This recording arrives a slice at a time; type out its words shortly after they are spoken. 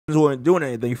wasn't doing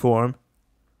anything for him.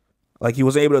 Like, he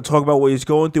wasn't able to talk about what he's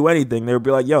going through, anything. They would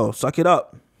be like, yo, suck it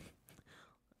up.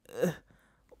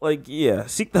 Like, yeah,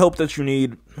 seek the help that you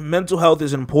need. Mental health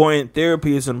is important.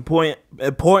 Therapy is important.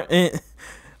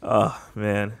 Oh,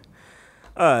 man.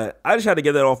 I just had to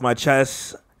get that off my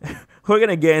chest. We're going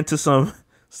to get into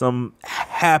some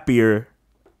happier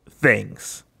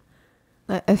things.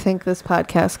 I think this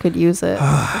podcast could use it.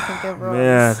 I think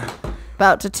everyone's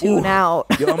about to tune out.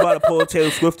 Yo, I'm about to pull a Taylor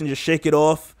Swift and just shake it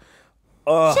off.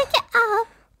 Shake it off.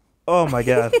 Oh, my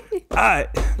God. All right.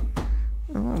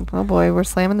 Oh boy, we're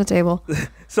slamming the table.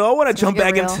 So I want to jump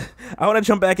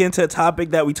back into a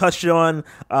topic that we touched on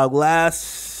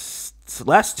last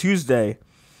Tuesday,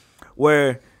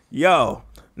 where now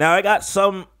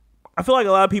I feel like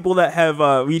a lot of people that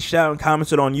have reached out and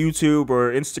commented on YouTube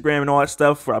or Instagram and all that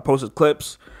stuff where I posted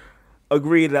clips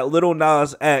agree that Lil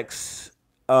Nas X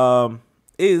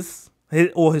is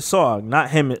his song, not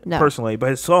him personally,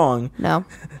 but his song. No.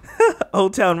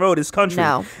 Old Town Road is country.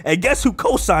 No. And guess who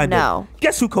co-signed it?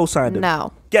 Guess who co-signed it?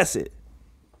 No. Guess it.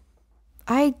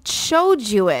 I showed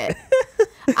you it.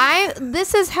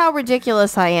 This is how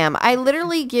ridiculous I am. I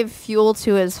literally give fuel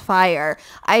to his fire.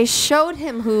 I showed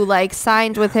him who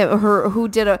signed with him, who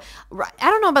did I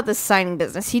don't know about this signing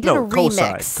business. He did a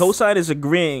remix. Co-sign is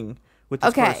agreeing with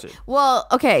this person. Well,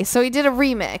 okay, so he did a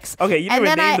remix. Okay, you didn't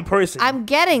even name the person. I'm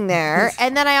getting there.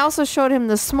 And then I also showed him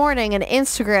this morning an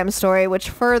Instagram story, which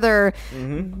further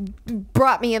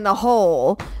brought me in the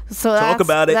hole. So talk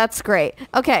about it. That's great.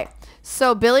 Okay,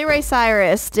 so Billy Ray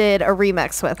Cyrus did a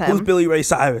remix with him. Who's Billy Ray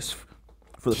Cyrus?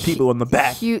 For the people in the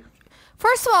back.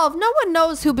 First of all, if no one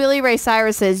knows who Billy Ray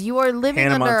Cyrus is, you are living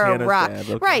Hannah under Montana's a rock. dad,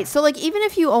 okay. Right, so even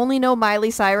if you only know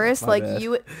Miley Cyrus, bad.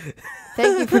 you...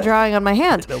 Thank you for drawing on my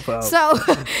hand. No problem. So,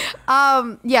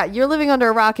 you're living under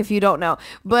a rock if you don't know.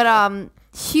 But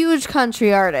huge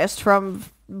country artist from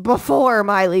before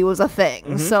Miley was a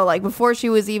thing. So, before she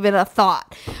was even a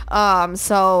thought.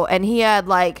 And he had,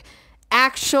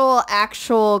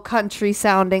 actual country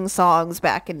sounding songs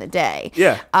back in the day.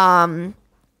 Yeah.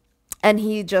 And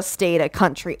he just stayed a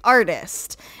country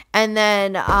artist. And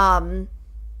then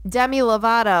Demi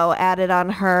Lovato added on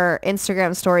her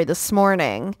Instagram story this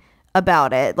morning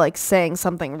about it, saying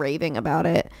something, raving about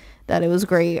it, that it was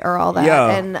great or all that.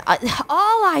 Yeah. And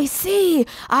all I see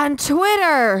on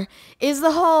Twitter is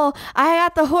the whole, I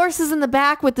got the horses in the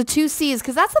back with the 2 C's,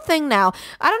 because that's the thing now.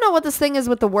 I don't know what this thing is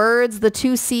with the words, the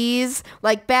 2 C's,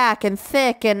 back and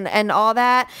thick and all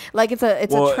that. It's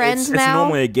a trend now. It's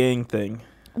normally a gang thing.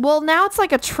 Well, now it's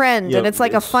a trend, and it's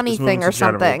a funny thing or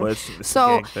something. It's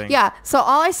so so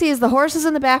all I see is the horses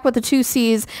in the back with the 2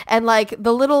 C's, and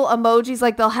the little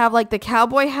emojis, they'll have the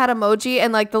cowboy hat emoji,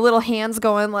 and the little hands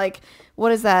going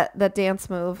what is that dance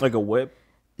move? Like a whip?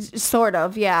 Sort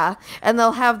of, yeah. And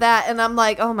they'll have that, and I'm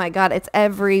oh my God, it's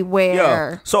everywhere.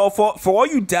 Yeah. So for all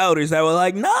you doubters that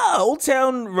were nah, Old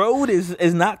Town Road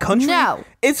is not country. No.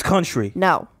 It's country.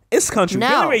 No. It's country. No.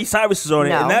 Billy Ray Cyrus is on it,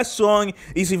 No. and that song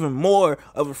is even more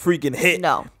of a freaking hit.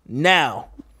 No. Now,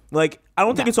 I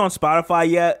don't think it's on Spotify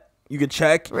yet. You could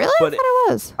check. Really? But I thought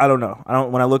it was. I don't know.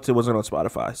 When I looked, it wasn't on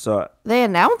Spotify. So they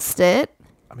announced it.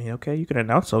 I mean, okay, you can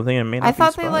announce something and it may not I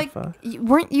thought be they Spotify.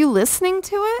 weren't you listening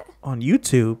to it On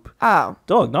YouTube. Oh,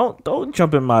 Dog, don't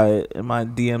jump in my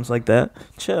DMs like that.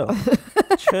 Chill.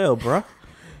 Chill, bruh.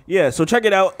 Yeah, so check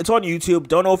it out. It's on YouTube.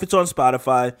 Don't know if it's on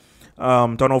Spotify.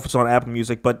 Don't know if it's on Apple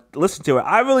Music, but listen to it.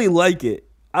 I really like it.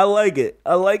 I like it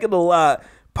a lot.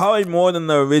 Probably more than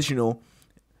the original.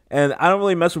 And I don't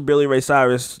really mess with Billy Ray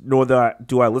Cyrus, nor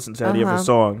do I listen to any of his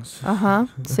songs.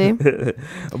 See?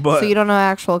 But So you don't know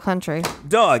actual country.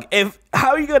 dog,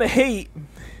 how are you gonna hate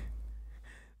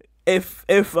if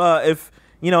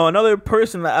another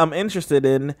person that I'm interested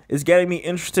in is getting me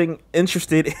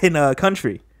interested in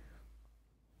country?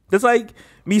 That's like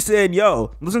me saying,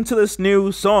 yo, listen to this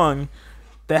new song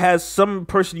that has some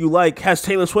person you like, has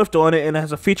Taylor Swift on it, and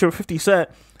has a feature of 50 Cent,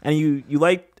 and you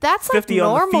like That's 50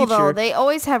 normal on the feature. though. They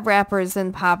always have rappers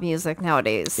in pop music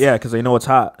nowadays. Yeah, because they know it's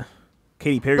hot.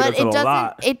 Katy Perry But does it a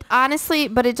lot. It honestly,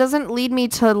 but it doesn't lead me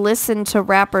to listen to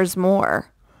rappers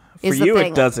more. For you,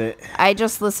 it doesn't. I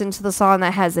just listen to the song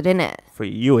that has it in it. For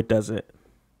you, it doesn't.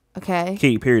 Okay.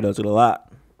 Katy Perry does it a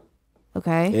lot.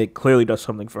 Okay. It clearly does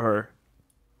something for her.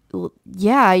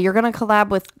 Yeah, you're gonna collab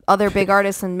with other big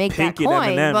artists and make Pink that coin,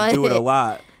 and Eminem but do it a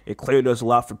lot. It clearly does a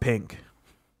lot for Pink.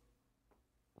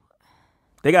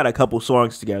 They got a couple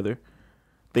songs together.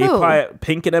 They Who? probably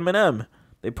Pink and Eminem.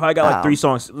 They probably got like 3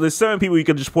 songs. There's certain people you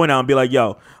can just point out and be like,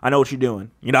 "Yo, I know what you're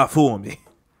doing. You're not fooling me."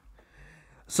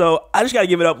 So I just gotta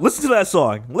give it up. Listen to that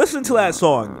song. Listen to that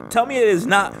song. Tell me it is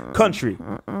not country.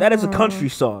 That is a country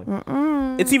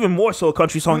song. It's even more so a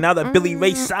country song now that Billy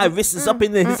Ray Cyrus is up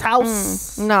in his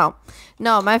house. No,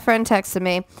 my friend texted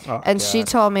me and she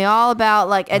told me all about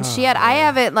like, and she had, I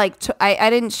haven't like, I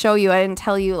didn't show you, I didn't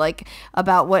tell you like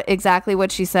about exactly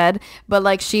what she said, but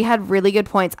like she had really good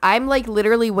points. I'm like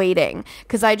literally waiting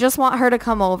because I just want her to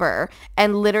come over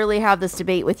and literally have this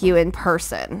debate with you in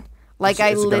person. Like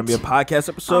Is it gonna be a podcast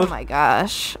episode? Oh my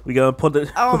gosh. We gonna put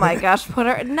it. Oh my gosh, put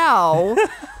her. No.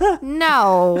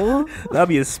 That'll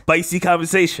be a spicy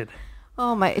conversation.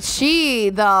 Oh my.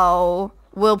 She though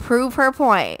will prove her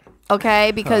point. Okay,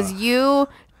 because you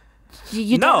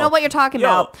don't know what you're talking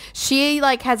about. She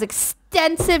like has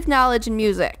extensive knowledge in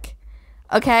music.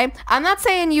 Okay, I'm not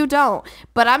saying you don't,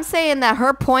 but I'm saying that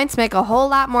her points make a whole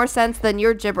lot more sense than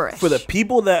your gibberish. For the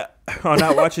people that are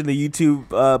not watching the YouTube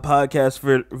podcast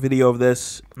video of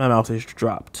this, my mouth is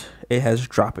dropped. It has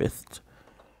droppeth.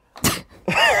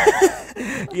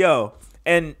 Yo,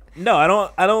 and no,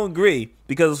 I don't agree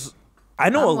because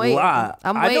I know a lot.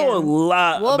 I know a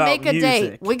lot about music. We'll make a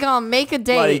date. We're gonna make a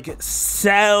date. Like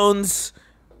sounds,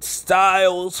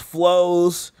 styles,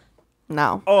 flows.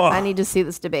 No, I need to see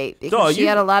this debate because she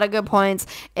had a lot of good points.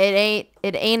 It ain't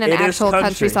an actual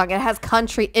country song. It has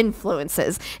country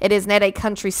influences. It is not a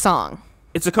country song.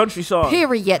 It's a country song.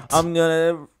 Period. I don't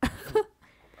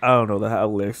know how the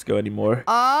lyrics go anymore.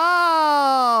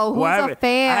 Oh, who's a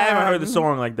fan? I haven't heard the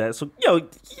song like that. So, yo,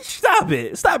 stop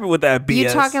it. Stop it with that BS. You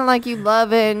talking like you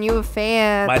love it and you a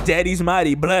fan. My daddy's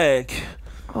mighty black.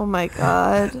 Oh, my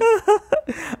God.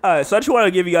 All right, so I just want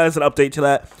to give you guys an update to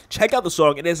that. Check out the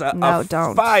song. It is a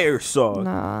fire song.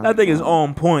 That thing is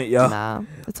on point, yo. Nah,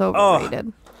 it's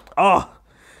overrated. Oh,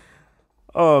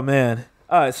 man.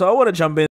 All right, so I want to jump in.